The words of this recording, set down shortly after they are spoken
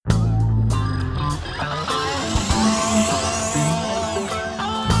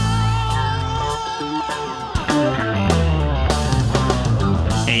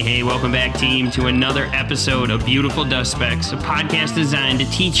Welcome back, team, to another episode of Beautiful Dust Specks, a podcast designed to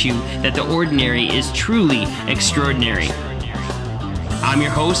teach you that the ordinary is truly extraordinary. I'm your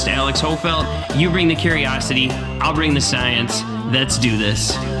host, Alex Hofelt. You bring the curiosity, I'll bring the science. Let's do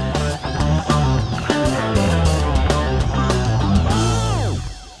this.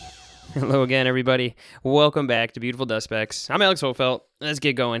 Hello again, everybody. Welcome back to Beautiful Dust Specks. I'm Alex Hofelt. Let's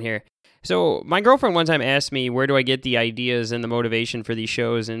get going here. So my girlfriend one time asked me, where do I get the ideas and the motivation for these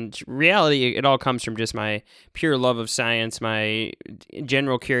shows? And in reality, it all comes from just my pure love of science, my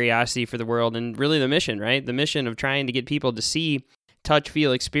general curiosity for the world, and really the mission, right? The mission of trying to get people to see, touch,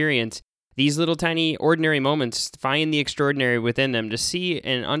 feel, experience these little tiny ordinary moments, find the extraordinary within them, to see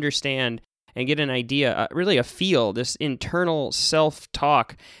and understand and get an idea, really a feel, this internal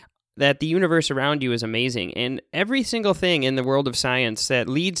self-talk that the universe around you is amazing. And every single thing in the world of science that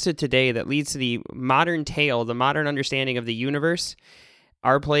leads to today, that leads to the modern tale, the modern understanding of the universe,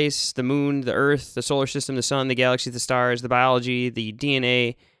 our place, the moon, the earth, the solar system, the sun, the galaxy, the stars, the biology, the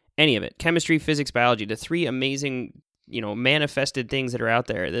DNA, any of it, chemistry, physics, biology, the three amazing, manifested things that are out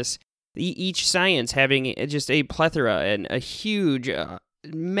there. Each science having just a plethora and a huge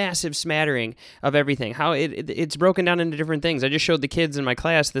massive smattering of everything, how it's broken down into different things. I just showed the kids in my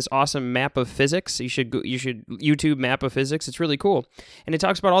class this awesome map of physics. You should YouTube map of physics. It's really cool, and it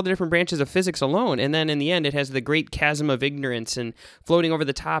talks about all the different branches of physics alone, and then in the end it has the great chasm of ignorance, and floating over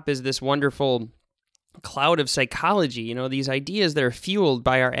the top is this wonderful cloud of psychology, these ideas that are fueled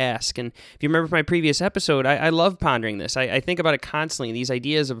by our ask. And if you remember my previous episode, I love pondering this. I think about it constantly, these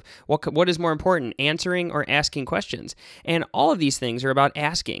ideas of what is more important, answering or asking questions. And all of these things are about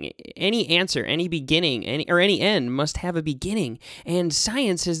asking. Any answer, any beginning, any end must have a beginning. And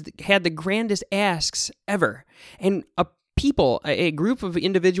science has had the grandest asks ever. And a group of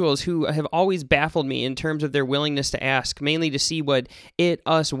individuals who have always baffled me in terms of their willingness to ask, mainly to see what it,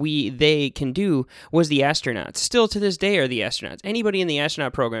 us, we, they can do, was the astronauts. Still to this day are the astronauts. Anybody in the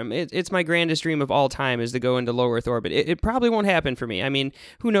astronaut program, it's my grandest dream of all time, is to go into low Earth orbit. It probably won't happen for me. I mean,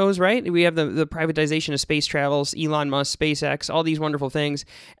 who knows, right? We have the privatization of space travels, Elon Musk, SpaceX, all these wonderful things.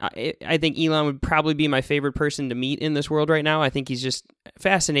 I think Elon would probably be my favorite person to meet in this world right now. I think he's just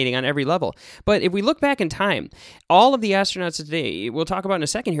fascinating on every level. But if we look back in time, all of the astronauts today, we'll talk about in a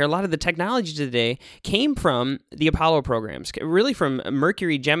second here, a lot of the technology today came from the Apollo programs, really from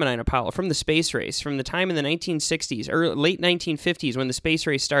Mercury, Gemini, and Apollo, from the space race, from the time in the 1960s or late 1950s when the space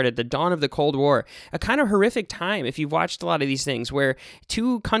race started, the dawn of the Cold War, a kind of horrific time if you've watched a lot of these things, where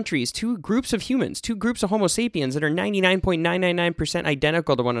two countries, two groups of humans, two groups of Homo sapiens that are 99.999%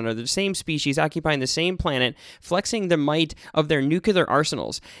 identical to one another, the same species, occupying the same planet, flexing the might of their nuclear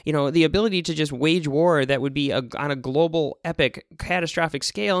arsenals, the ability to just wage war that would be on a global, epic, catastrophic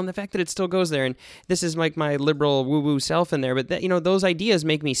scale, and the fact that it still goes there. And this is like my liberal woo-woo self in there, but those ideas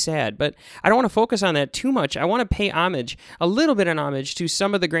make me sad. But I don't want to focus on that too much. I want to pay homage, a little bit of homage, to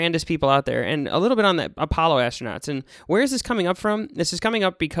some of the grandest people out there, and a little bit on the Apollo astronauts. And where is this coming up from? This is coming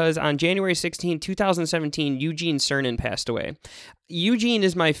up because on January 16, 2017, Eugene Cernan passed away. Eugene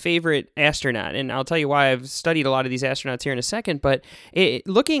is my favorite astronaut, and I'll tell you why. I've studied a lot of these astronauts here in a second, but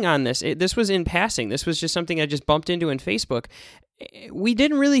looking on this, this was in passing. This was just something I just bumped into in Facebook. We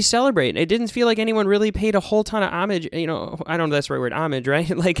didn't really celebrate. It didn't feel like anyone really paid a whole ton of homage. I don't know if that's the right word, homage, right?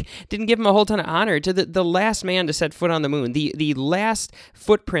 Like, didn't give him a whole ton of honor to the last man to set foot on the moon, the last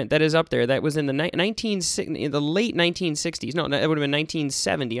footprint that is up there, that was in the late 1960s. No, that would have been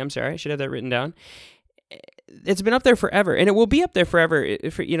 1970. I'm sorry, I should have that written down. It's been up there forever, and it will be up there forever.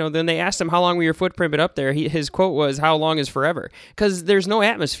 Then they asked him, how long will your footprint been up there? His quote was, how long is forever? Because there's no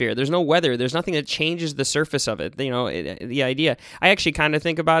atmosphere, there's no weather, there's nothing that changes the surface of it. The idea. I actually kind of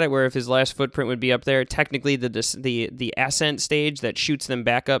think about it where if his last footprint would be up there, technically the ascent stage that shoots them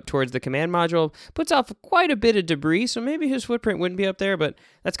back up towards the command module puts off quite a bit of debris, so maybe his footprint wouldn't be up there, but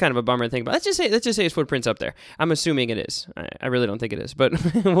that's kind of a bummer to think about. Let's just say his footprint's up there. I'm assuming it is. I really don't think it is, but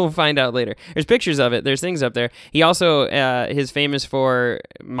we'll find out later. There's pictures of it. There's things up there. He also is famous for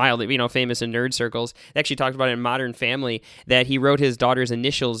mildly, famous in nerd circles. They actually talked about it in Modern Family that he wrote his daughter's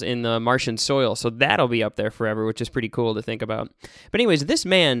initials in the Martian soil. So that'll be up there forever, which is pretty cool to think about. But anyways, this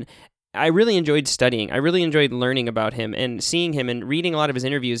man, I really enjoyed studying. I really enjoyed learning about him and seeing him and reading a lot of his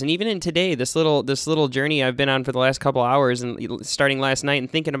interviews. And even in today, this little journey I've been on for the last couple hours and starting last night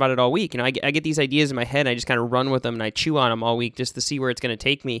and thinking about it all week. I get these ideas in my head. And I just kind of run with them and I chew on them all week just to see where it's going to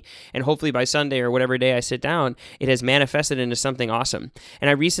take me. And hopefully by Sunday or whatever day I sit down, it has manifested into something awesome.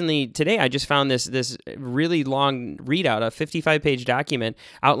 And today I just found this really long readout, a 55-page document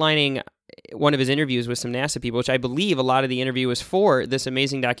outlining one of his interviews with some NASA people, which I believe a lot of the interview was for this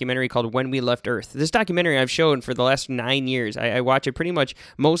amazing documentary called When We Left Earth. This documentary I've shown for the last 9 years. I watch it pretty much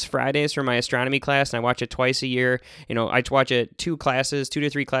most Fridays for my astronomy class, and I watch it twice a year. I watch it 2 to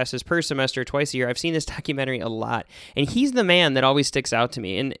 3 classes per semester, twice a year. I've seen this documentary a lot, and he's the man that always sticks out to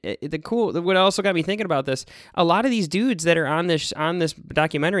me. And what also got me thinking about this, a lot of these dudes that are on this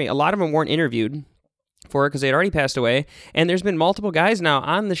documentary, a lot of them weren't interviewed for it because they had already passed away, and there's been multiple guys now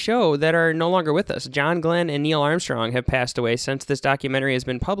on the show that are no longer with us. John Glenn and Neil Armstrong have passed away since this documentary has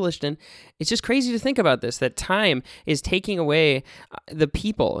been published, and it's just crazy to think about this, that time is taking away the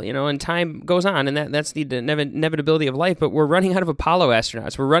people, and time goes on, and that's the inevitability of life, but we're running out of Apollo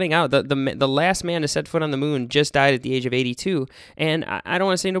astronauts. We're running out. The last man to set foot on the moon just died at the age of 82, and I don't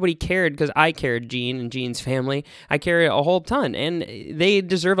want to say nobody cared, because I cared, Gene and Gene's family. I care a whole ton, and they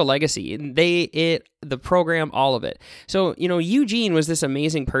deserve a legacy. The program, all of it. So, Eugene was this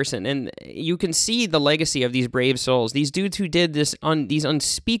amazing person, and you can see the legacy of these brave souls, these dudes who did these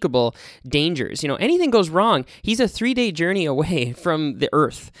unspeakable dangers. Anything goes wrong, he's a 3-day journey away from the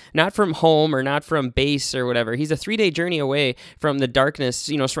Earth, not from home or not from base or whatever. He's a 3-day journey away from the darkness,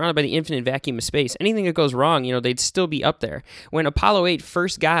 surrounded by the infinite vacuum of space. Anything that goes wrong, they'd still be up there. When Apollo 8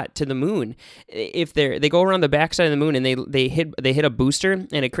 first got to the moon, if they go around the backside of the moon and they hit a booster,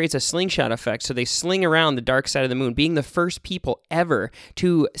 and it creates a slingshot effect, so they sling around the dark side of the moon, being the first people ever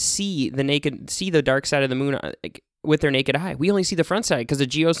to see the dark side of the moon with their naked eye. We only see the front side because of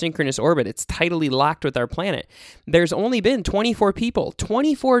geosynchronous orbit. It's tidally locked with our planet. There's only been 24 people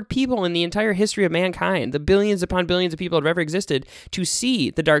in the entire history of mankind, the billions upon billions of people that have ever existed, to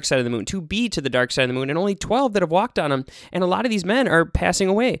see the dark side of the moon, to be to the dark side of the moon, and only 12 that have walked on them. And a lot of these men are passing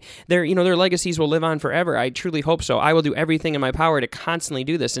away. Their legacies will live on forever. I truly hope so. I will do everything in my power to constantly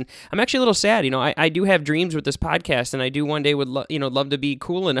do this. And I'm actually a little sad. I do have dreams with this podcast, and I do one day would love to be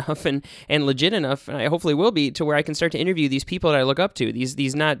cool enough and legit enough, and I hopefully will be, to where I can start to interview these people that I look up to.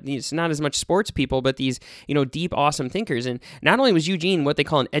 These not as much sports people, but these deep, awesome thinkers. And not only was Eugene what they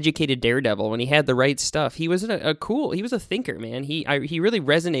call an educated daredevil when he had the right stuff, he was he was a thinker, man. He really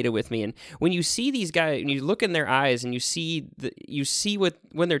resonated with me. And when you see these guys, and you look in their eyes, and you see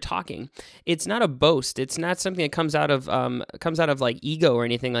when they're talking, it's not a boast. It's not something that comes out of like ego or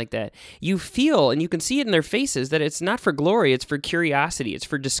anything like that. You feel and you can see it in their faces that it's not for glory. It's for curiosity. It's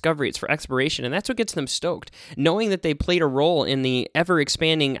for discovery. It's for exploration, and that's what gets them stoked, knowing that they played a role in the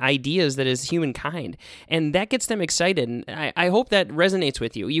ever-expanding ideas that is humankind, and that gets them excited, and I hope that resonates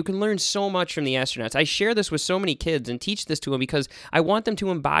with you. You can learn so much from the astronauts. I share this with so many kids and teach this to them because I want them to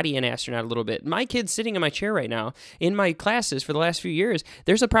embody an astronaut a little bit. My kid's sitting in my chair right now in my classes for the last few years.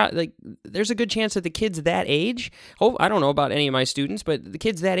 There's a good chance that the kids that age, I don't know about any of my students, but the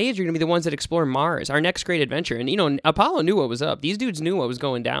kids that age are going to be the ones that explore Mars, our next great adventure. And Apollo knew what was up. These dudes knew what was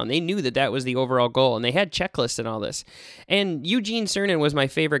going down. They knew that was the overall goal, and they had checklists and all this. And Eugene Cernan was my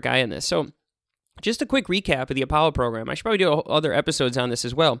favorite guy in this. So just a quick recap of the Apollo program. I should probably do other episodes on this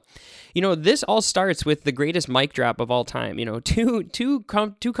as well. This all starts with the greatest mic drop of all time. Two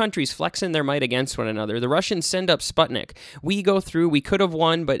countries flexing their might against one another. The Russians send up Sputnik. We go through. We could have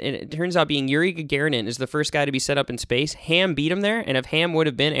won, but it turns out being Yuri Gagarin is the first guy to be set up in space. Ham beat him there, and if Ham would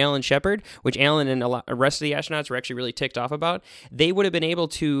have been Alan Shepard, which Alan and the rest of the astronauts were actually really ticked off about, they would have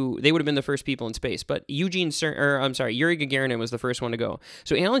been the first people in space. But Yuri Gagarin was the first one to go.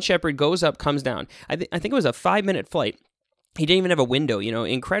 So Alan Shepard goes up, comes down. I think it was a 5-minute flight. He didn't even have a window,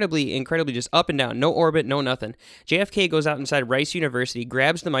 incredibly just up and down, no orbit, no nothing. JFK goes out inside Rice University,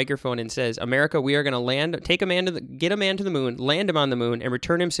 grabs the microphone and says, "America, we are going to get a man to the moon, land him on the moon, and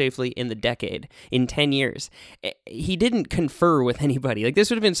return him safely in 10 years. He didn't confer with anybody. Like, this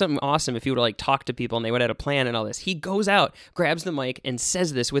would have been something awesome if he would have talked to people and they would have had a plan and all this. He goes out, grabs the mic, and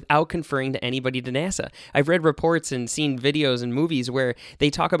says this without conferring to anybody to NASA. I've read reports and seen videos and movies where they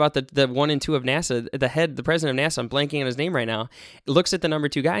talk about the 1 and 2 of NASA, the president of NASA, I'm blanking on his name right now, looks at the number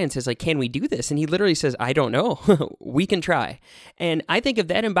 2 guy and says, can we do this? And he literally says, I don't know. We can try. And I think if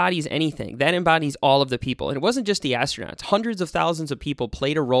that embodies anything, that embodies all of the people. And it wasn't just the astronauts. Hundreds of thousands of people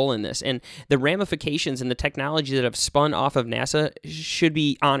played a role in this. And the ramifications and the technology that have spun off of NASA should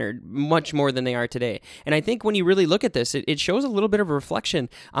be honored much more than they are today. And I think when you really look at this, it shows a little bit of a reflection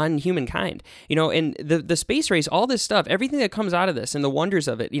on humankind. And the space race, all this stuff, everything that comes out of this and the wonders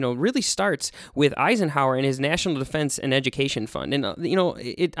of it, really starts with Eisenhower and his National Defense and Education Fund. And,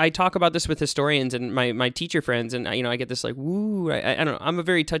 I talk about this with historians and my teacher friends, and, I get this woo, I don't know, I'm a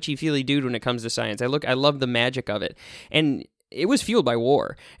very touchy-feely dude when it comes to science. I love the magic of it. And it was fueled by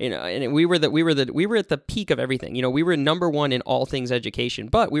war, and we were at the peak of everything. We were number one in all things education,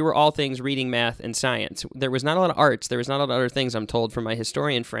 but we were all things reading, math, and science. There was not a lot of arts. There was not a lot of other things, I'm told from my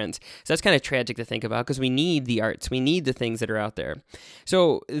historian friends. So that's kind of tragic to think about, because we need the arts. We need the things that are out there.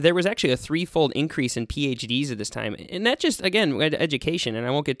 So there was actually a threefold increase in PhDs at this time, and that just, again, education. And I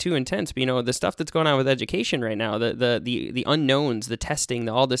won't get too intense, but the stuff that's going on with education right now, the unknowns, the testing,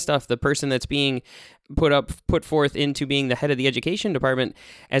 all this stuff, the person that's being put forth into being the head of the education department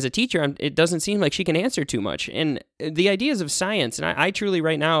as a teacher, it doesn't seem like she can answer too much. And the ideas of science, and I truly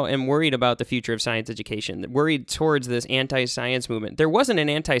right now am worried about the future of science education, worried towards this anti-science movement. There wasn't an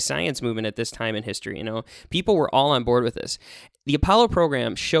anti-science movement at this time in history. People were all on board with this. The Apollo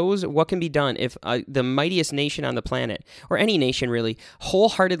program shows what can be done if the mightiest nation on the planet, or any nation really,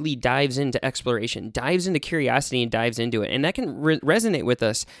 wholeheartedly dives into exploration, dives into curiosity, and dives into it. And that can resonate with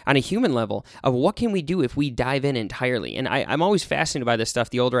us on a human level of what can we do if we dive in entirely. And I'm always fascinated by this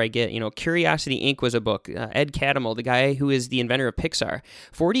stuff the older I get. Curiosity Inc. was a book. Ed Catmull, the guy who is the inventor of Pixar,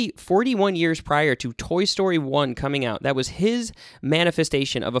 41 years prior to Toy Story 1 coming out, that was his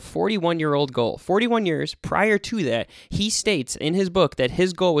manifestation of a 41-year-old goal. 41 years prior to that, he states in his book that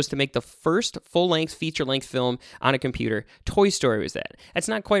his goal was to make the first full-length, feature-length film on a computer. Toy Story was that. That's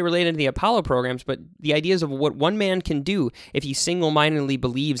not quite related to the Apollo programs, but the ideas of what one man can do if he single-mindedly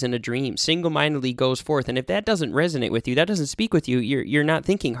believes in a dream, single-mindedly goes forth. And if that doesn't resonate with you, that doesn't speak with you, you're not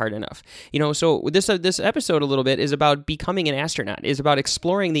thinking hard enough. So this episode a little bit is about becoming an astronaut, is about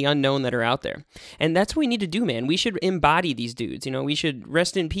exploring the unknown that are out there. And that's what we need to do, man. We should embody these dudes. We should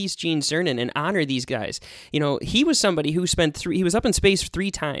rest in peace Gene Cernan and honor these guys. He was somebody who he was up in space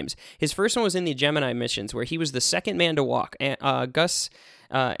 3 times. His first one was in the Gemini missions, where he was the second man to walk.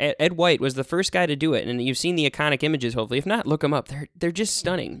 Ed White was the first guy to do it, and you've seen the iconic images, hopefully. If not, look them up. They're just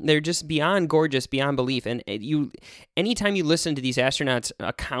stunning. They're just beyond gorgeous, beyond belief. And anytime you listen to these astronauts'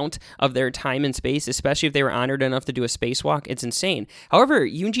 account of their time in space, especially if they were honored enough to do a spacewalk, it's insane. However,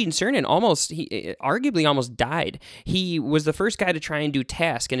 Eugene Cernan arguably almost died. He was the first guy to try and do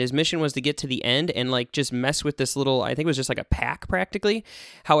task, and his mission was to get to the end and just mess with this little, I think it was just like a pack practically.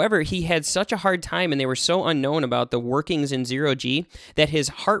 However, he had such a hard time, and they were so unknown about the workings in zero-G that his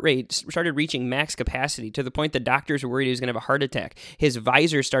heart rate started reaching max capacity to the point the doctors were worried he was going to have a heart attack. His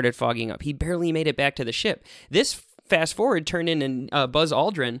visor started fogging up. He barely made it back to the ship. This fast forward turned in Buzz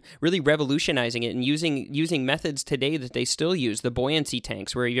Aldrin really revolutionizing it and using methods today that they still use, the buoyancy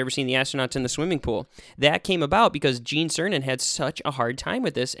tanks, where you've ever seen the astronauts in the swimming pool. That came about because Gene Cernan had such a hard time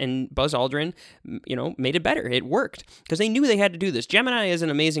with this, and Buzz Aldrin, made it better. It worked because they knew they had to do this. Gemini is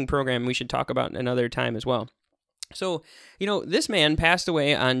an amazing program we should talk about another time as well. So, this man passed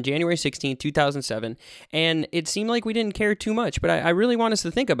away on January 16, 2007, and it seemed like we didn't care too much, but I really want us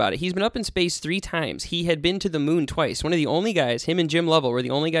to think about it. He's been up in space 3 times. He had been to the moon twice. One of the only guys, him and Jim Lovell, were the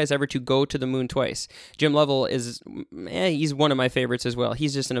only guys ever to go to the moon twice. Jim Lovell he's one of my favorites as well.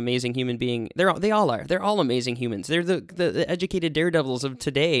 He's just an amazing human being. They all are. They're all amazing humans. They're the educated daredevils of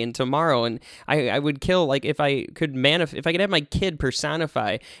today and tomorrow, and I would kill, if I could have my kid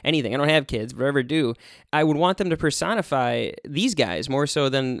personify anything. I don't have kids, but if I ever do, I would want them to personify these guys more so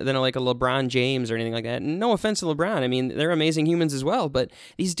than like a LeBron James or anything like that. No offense to LeBron. I mean, they're amazing humans as well, but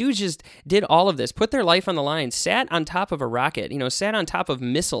these dudes just did all of this, put their life on the line, sat on top of a rocket, sat on top of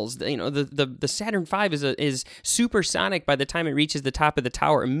missiles. The Saturn V is supersonic by the time it reaches the top of the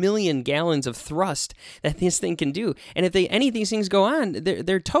tower. 1 million gallons of thrust that this thing can do. And if any of these things go on,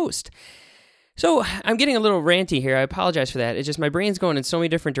 they're toast. So I'm getting a little ranty here. I apologize for that. It's just my brain's going in so many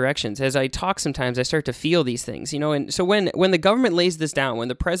different directions. As I talk sometimes, I start to feel these things, And so when the government lays this down, when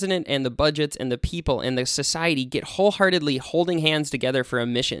the president and the budgets and the people and the society get wholeheartedly holding hands together for a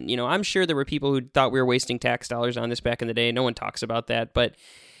mission, I'm sure there were people who thought we were wasting tax dollars on this back in the day. No one talks about that, but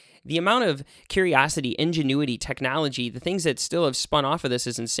the amount of curiosity, ingenuity, technology, the things that still have spun off of this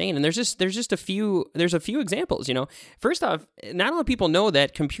is insane. And there's a few examples, First off, not a lot of people know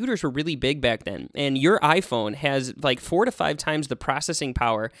that computers were really big back then. And your iPhone has 4 to 5 times the processing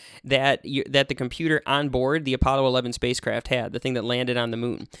power that the computer on board the Apollo 11 spacecraft had, the thing that landed on the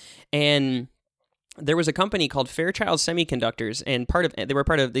moon. And there was a company called Fairchild Semiconductors, and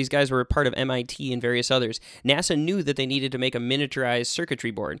these guys were part of MIT and various others. NASA knew that they needed to make a miniaturized circuitry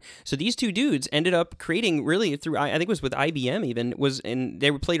board. So these 2 dudes ended up creating, really through, I think it was with IBM even, and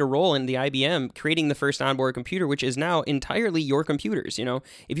they played a role in the IBM creating the first onboard computer, which is now entirely your computers.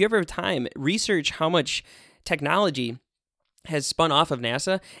 If you ever have time, research how much technology has spun off of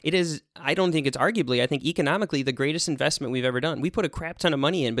NASA, it is, I don't think it's arguably, I think economically the greatest investment we've ever done. We put a crap ton of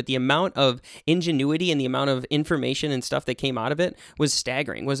money in, but the amount of ingenuity and the amount of information and stuff that came out of it was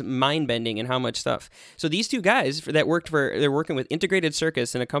staggering, was mind-bending in how much stuff. So these two guys that they're working with Integrated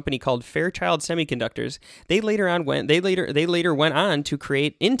Circuits in a company called Fairchild Semiconductors. They later went on to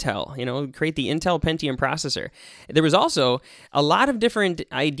create Intel, create the Intel Pentium processor. There was also a lot of different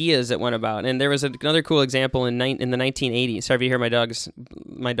ideas that went about, and there was another cool example in the 1980s. Sorry if you hear my dog's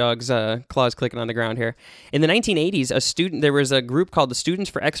claws clicking on the ground here. In the 1980s, there was a group called the Students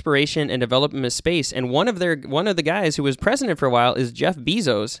for Exploration and Development of Space, and one of the guys who was president for a while is Jeff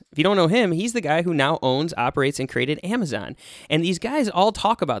Bezos. If you don't know him, he's the guy who now owns, operates, and created Amazon. And these guys all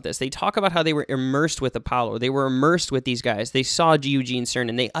talk about this. They talk about how they were immersed with Apollo. They were immersed with these guys. They saw Eugene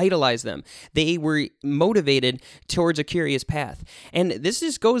Cernan. They idolized them. They were motivated towards a curious path. And this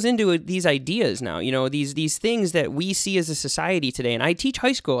just goes into these ideas now. These things that we see as a society today. And I teach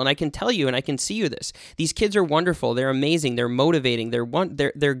high school, and I can tell you, and I can see you this. These kids are wonderful. They're amazing. They're motivating.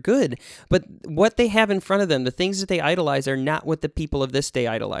 They're good. But what they have in front of them, the things that they idolize, are not what the people of this day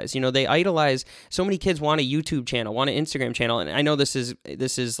idolize. They idolize. So many kids want a YouTube channel, want an Instagram channel, and I know this is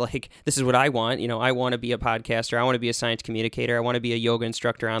what I want. I want to be a podcaster. I want to be a science communicator. I want to be a yoga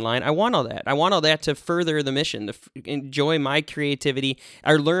instructor online. I want all that. I want all that to further the mission, to enjoy my creativity,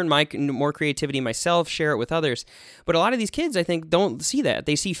 or learn more creativity myself, share it with others. But a lot of these kids, I think, don't see that.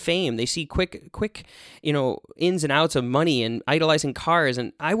 They see fame. They see quick, ins and outs of money and idolizing cars.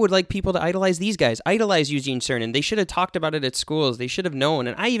 And I would like people to idolize these guys, idolize Eugene Cernan. They should have talked about it at schools. They should have known.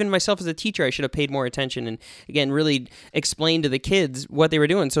 And I, even myself as a teacher, I should have paid more attention and, again, really explained to the kids what they were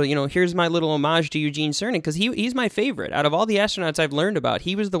doing. So, here's my little homage to Eugene Cernan, because he's my favorite. Out of all the astronauts I've learned about,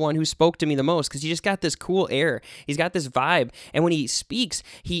 he was the one who spoke to me the most, because he just got this cool air. He's got this vibe. And when he speaks,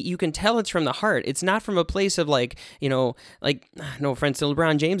 you can tell it's from the heart. It's not from a place of no offense to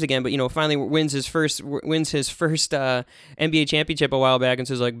LeBron James again, but finally wins his first NBA championship a while back, and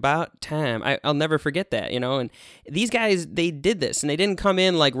says about time. I'll never forget that. And these guys, they did this, and they didn't come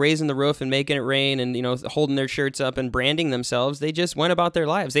in raising the roof and making it rain and holding their shirts up and branding themselves. They just went about their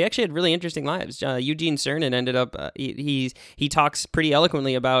lives. They actually had really interesting lives. Eugene Cernan ended up he talks pretty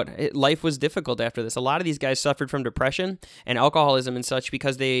eloquently about life was difficult after this. A lot of these guys suffered from depression and alcoholism and such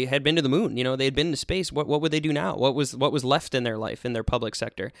because they had been to the moon. They had been to space. What would they do now? What was left in their life, in their public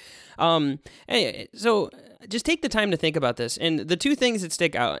sector? Anyway, so just take the time to think about this. And the two things that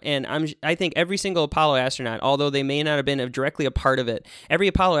stick out, and I think every single Apollo astronaut, although they may not have been directly a part of it, every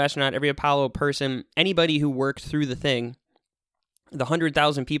Apollo astronaut, every Apollo person, anybody who worked through the thing, the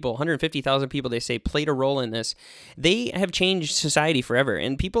 100,000 people, 150,000 people, they say, played a role in this. They have changed society forever,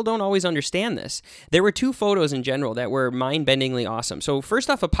 and people don't always understand this. There were two photos in general that were mind-bendingly awesome. So first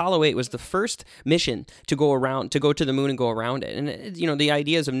off, Apollo 8 was the first mission to go to the moon and go around it. And, the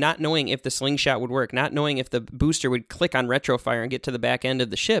ideas of not knowing if the slingshot would work, not knowing if the booster would click on retrofire and get to the back end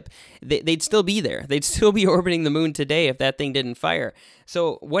of the ship, they'd still be there. They'd still be orbiting the moon today if that thing didn't fire.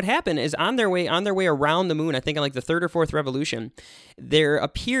 So what happened is on their way around the moon, I think in the third or fourth revolution, there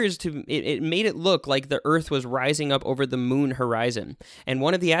appears to it made it look like the Earth was rising up over the moon horizon, and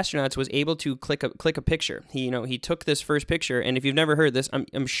one of the astronauts was able to click a picture. He took this first picture, and if you've never heard this,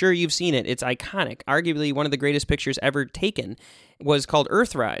 I'm sure you've seen it. It's iconic, arguably one of the greatest pictures ever taken. Was called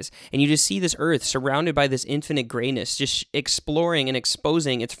Earthrise, and you just see this Earth surrounded by this infinite grayness, just exploring and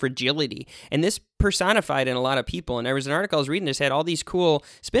exposing its fragility, and this personified in a lot of people. And there was an article I was reading, this had all these cool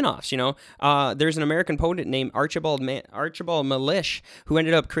spin-offs. There's an American poet named Archibald Malish who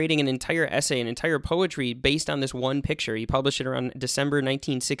ended up creating an entire essay, an entire poetry based on this one picture. He published it around December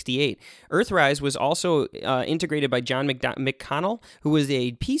 1968. Earthrise was also integrated by John McConnell, who was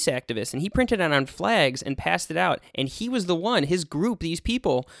a peace activist, and he printed it on flags and passed it out, and he was the one, his group, these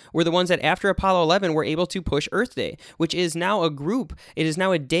people were the ones that after Apollo 11 were able to push Earth Day, which is now a group. It is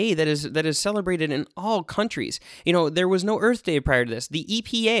now a day that is celebrated in all countries. There was no Earth Day prior to this. The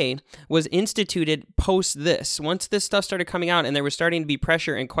EPA was instituted post this. Once this stuff started coming out and there was starting to be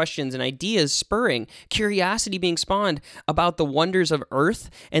pressure and questions and ideas spurring, curiosity being spawned about the wonders of Earth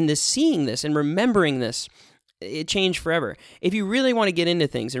and seeing this and remembering this, it changed forever. If you really want to get into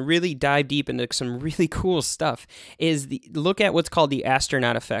things and really dive deep into some really cool stuff, look at what's called the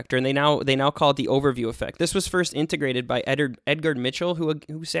astronaut effect, and they now call it the overview effect. This was first integrated by Edgar Mitchell,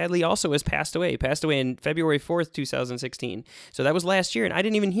 who sadly also has passed away. He passed away in February 4th, 2016. So that was last year, and I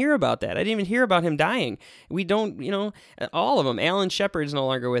didn't even hear about that. I didn't even hear about him dying. We don't, all of them. Alan Shepard's no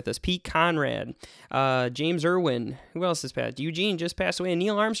longer with us. Pete Conrad, James Irwin. Who else has passed? Eugene just passed away, and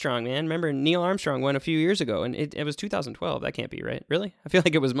Neil Armstrong, man. Remember, Neil Armstrong went a few years ago, one. It was 2012. That can't be right. Really? I feel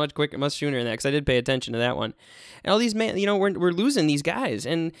like it was much quicker, much sooner than that, because I did pay attention to that one. And all these we're losing these guys,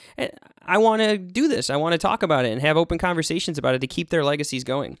 and I want to do this. I want to talk about it and have open conversations about it to keep their legacies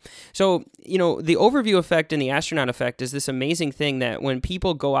going. So, the overview effect and the astronaut effect is this amazing thing that when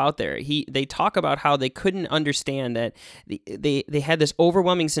people go out there, they talk about how they couldn't understand that they had this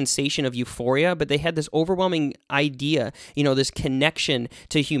overwhelming sensation of euphoria, but they had this overwhelming idea, this connection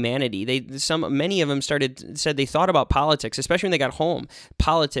to humanity. Many of them said they thought about politics, especially when they got home,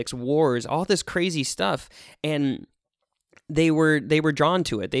 politics, wars, all this crazy stuff, and they were drawn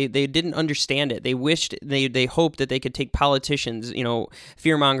to it. They didn't understand it. They wished, they hoped that they could take politicians,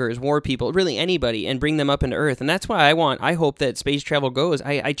 fearmongers, war people, really anybody, and bring them up into Earth. And that's why I hope that space travel goes.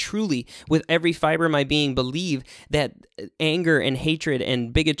 I truly, with every fiber of my being, believe that anger and hatred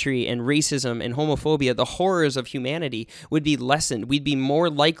and bigotry and racism and homophobia, the horrors of humanity, would be lessened. We'd be more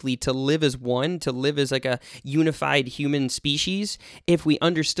likely to live as one, to live as like a unified human species, if we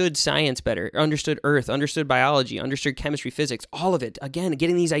understood science better, understood Earth, understood biology, understood chemistry, physics, all of it. Again,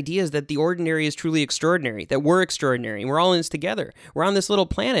 getting these ideas that the ordinary is truly extraordinary, that we're extraordinary, and we're all in this together. We're on this little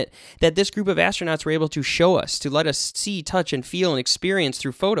planet that this group of astronauts were able to show us, to let us see, touch, and feel and experience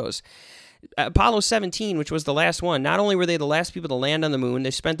through photos. Apollo 17, which was the last one, not only were they the last people to land on the moon,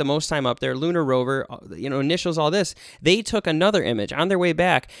 they spent the most time up there, lunar rover, initials, all this, they took another image. On their way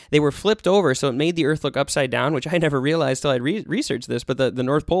back, they were flipped over, so it made the Earth look upside down, which I never realized till I researched this, but the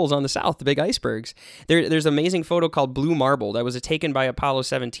North Pole's on the south, the big icebergs. There's an amazing photo called Blue Marble that was taken by Apollo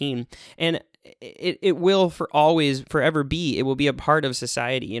 17, and it will forever be. It will be a part of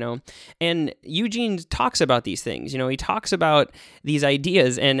society, And Eugene talks about these things. He talks about these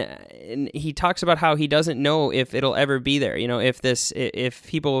ideas, and he talks about how he doesn't know if it'll ever be there. If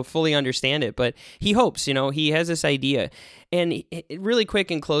people will fully understand it, but he hopes. He has this idea. And really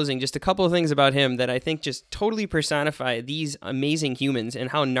quick in closing, just a couple of things about him that I think just totally personify these amazing humans and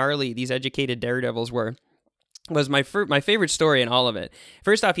how gnarly these educated daredevils were. Was my favorite story in all of it.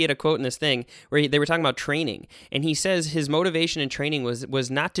 First off, he had a quote in this thing where they were talking about training, and he says his motivation in training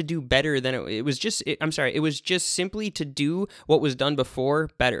was not to do better than it was just simply to do what was done before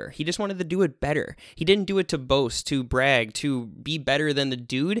better. He just wanted to do it better. He didn't do it to boast, to brag, to be better than the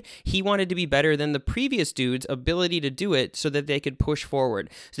dude. He wanted to be better than the previous dude's ability to do it so that they could push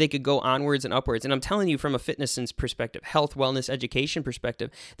forward, so they could go onwards and upwards. And I'm telling you, from a fitness perspective, health, wellness, education perspective,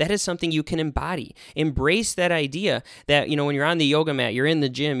 that is something you can embody. Embrace that idea that, when you're on the yoga mat, you're in the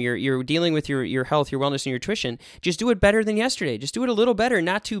gym, you're dealing with your health, your wellness, and your nutrition, just do it better than yesterday. Just do it a little better,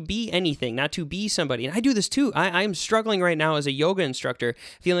 not to be anything, not to be somebody. And I do this too. I'm struggling right now as a yoga instructor,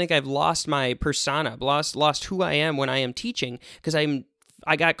 feeling like I've lost my persona, lost who I am when I am teaching, because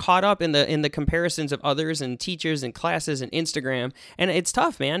I got caught up in the comparisons of others and teachers and classes and Instagram, and it's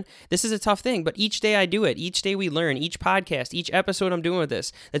tough, man. This is a tough thing, but each day I do it. Each day we learn. Each podcast, each episode I'm doing with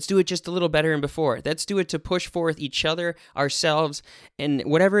this. Let's do it just a little better than before. Let's do it to push forth each other, ourselves, and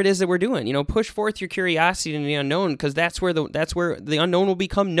whatever it is that we're doing. Push forth your curiosity in the unknown, because that's where the unknown will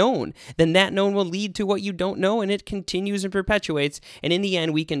become known. Then that known will lead to what you don't know, and it continues and perpetuates. And in the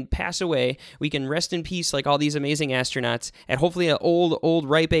end, we can pass away. We can rest in peace like all these amazing astronauts at hopefully an old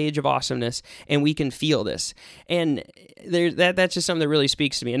ripe age of awesomeness, and we can feel this. And that's just something that really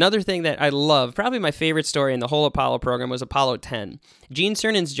speaks to me. Another thing that I love, probably my favorite story in the whole Apollo program, was Apollo 10. Gene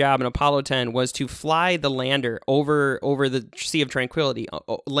Cernan's job in Apollo 10 was to fly the lander over the Sea of Tranquility,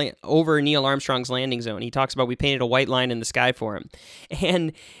 over Neil Armstrong's landing zone. He talks about we painted a white line in the sky for him.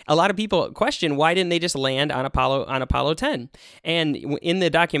 And a lot of people question, why didn't they just land on Apollo 10? And in the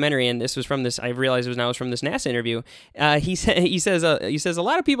documentary, and this was from this, I realized it was from this NASA interview, he says a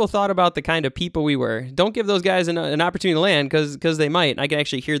lot of people thought about the kind of people we were. Don't give those guys an opportunity to land, because they might. I can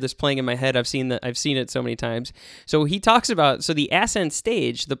actually hear this playing in my head. I've seen it so many times. So he talks about, the ascent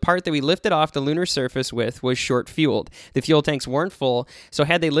stage, the part that we lifted off the lunar surface with, was short fueled. The fuel tanks weren't full, so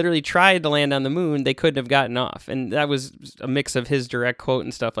had they literally tried to land on the moon, they couldn't have gotten off. And that was a mix of his direct quote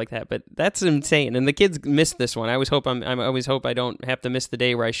and stuff like that. But that's insane. And the kids missed this one. I always hope I don't have to miss the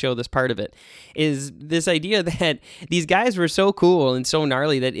day where I show this part of it. Is this idea that these guys were so cool and so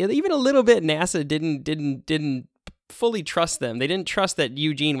gnarly that even a little bit NASA didn't fully trust them. They didn't trust that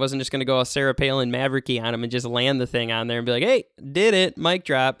Eugene wasn't just going to go all Sarah Palin Mavericky on him and just land the thing on there and be like, hey, did it, mic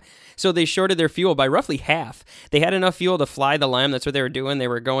drop. So they shorted their fuel by roughly half. They had enough fuel to fly the LEM. That's what they were doing. They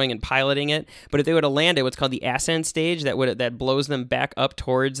were going and piloting it. But if they would have landed what's called the ascent stage, that blows them back up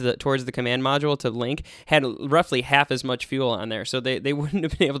towards the command module to link, had roughly half as much fuel on there. So they wouldn't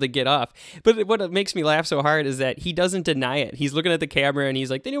have been able to get off. But what makes me laugh so hard is that he doesn't deny it. He's looking at the camera and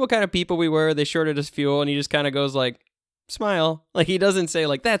he's like, they knew what kind of people we were. They shorted us fuel. And he just kind of goes like, smile. Like, he doesn't say,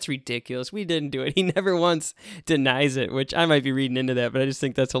 like, that's ridiculous, we didn't do it. He never once denies it, which I might be reading into that, but I just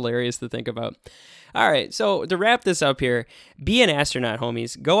think that's hilarious to think about. All right, so to wrap this up here, be an astronaut,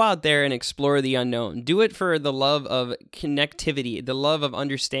 homies. Go out there and explore the unknown. Do it for the love of connectivity, the love of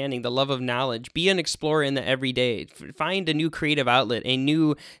understanding, the love of knowledge. Be an explorer in the everyday. Find a new creative outlet, a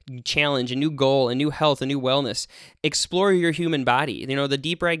new challenge, a new goal, a new health, a new wellness. Explore your human body. You know, the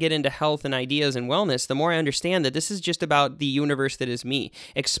deeper I get into health and ideas and wellness, the more I understand that this is just about the universe that is me,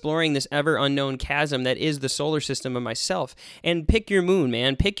 exploring this ever unknown chasm that is the solar system of myself. And pick your moon,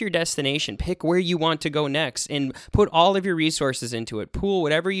 man. Pick your destination. Pick where you want to go next and put all of your resources into it. Pool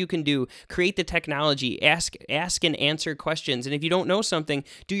whatever you can do. Create the technology. Ask and answer questions. And if you don't know something,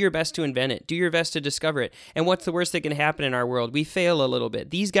 do your best to invent it. Do your best to discover it. And what's the worst that can happen in our world? We fail a little bit.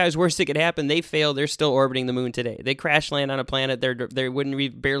 These guys, worst that could happen, they fail. They're still orbiting the moon today. They crash land on a planet. They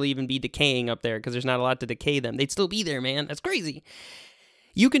wouldn't barely even be decaying up there because there's not a lot to decay them. They'd still be there, man. That's crazy.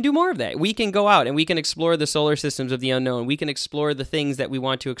 You can do more of that. We can go out and we can explore the solar systems of the unknown. We can explore the things that we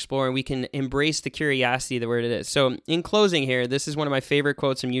want to explore, and we can embrace the curiosity that where it is. So in closing here, this is one of my favorite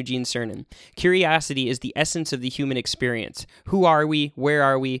quotes from Eugene Cernan. Curiosity is the essence of the human experience. Who are we? Where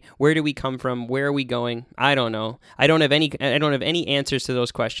are we? Where do we come from? Where are we going? I don't know. I don't have any answers to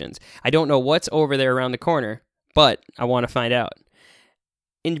those questions. I don't know what's over there around the corner, but I want to find out.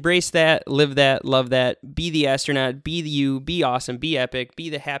 Embrace that, live that, love that, be the astronaut, be the you, be awesome, be epic, be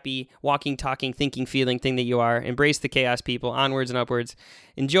the happy, walking, talking, thinking, feeling thing that you are. Embrace the chaos, people, onwards and upwards.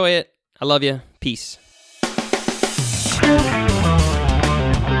 Enjoy it. I love you. Peace.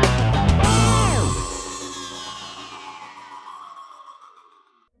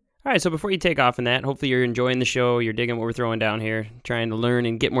 All right, so before you take off in that, hopefully you're enjoying the show, you're digging what we're throwing down here, trying to learn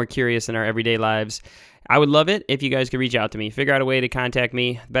and get more curious in our everyday lives. I would love it if you guys could reach out to me. Figure out a way to contact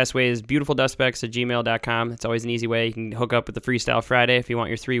me. The best way is beautifuldustspecks@gmail.com. It's always an easy way. You can hook up with the Freestyle Friday if you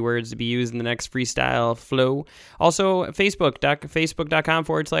want your 3 words to be used in the next freestyle flow. Also,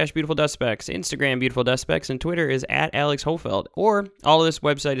 facebook.com/beautifuldustspecks, Instagram beautifuldustspecks, and Twitter is @AlexHofeld. Or all of this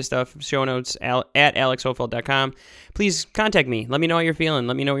website stuff, show notes @alexhofeld.com. Please contact me. Let me know how you're feeling.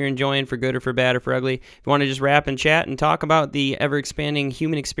 Let me know what you're enjoying, for good or for bad or for ugly. If you want to just rap and chat and talk about the ever-expanding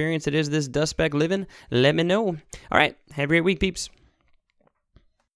human experience that is this dust speck living, let me know. All right. Have a great week, peeps.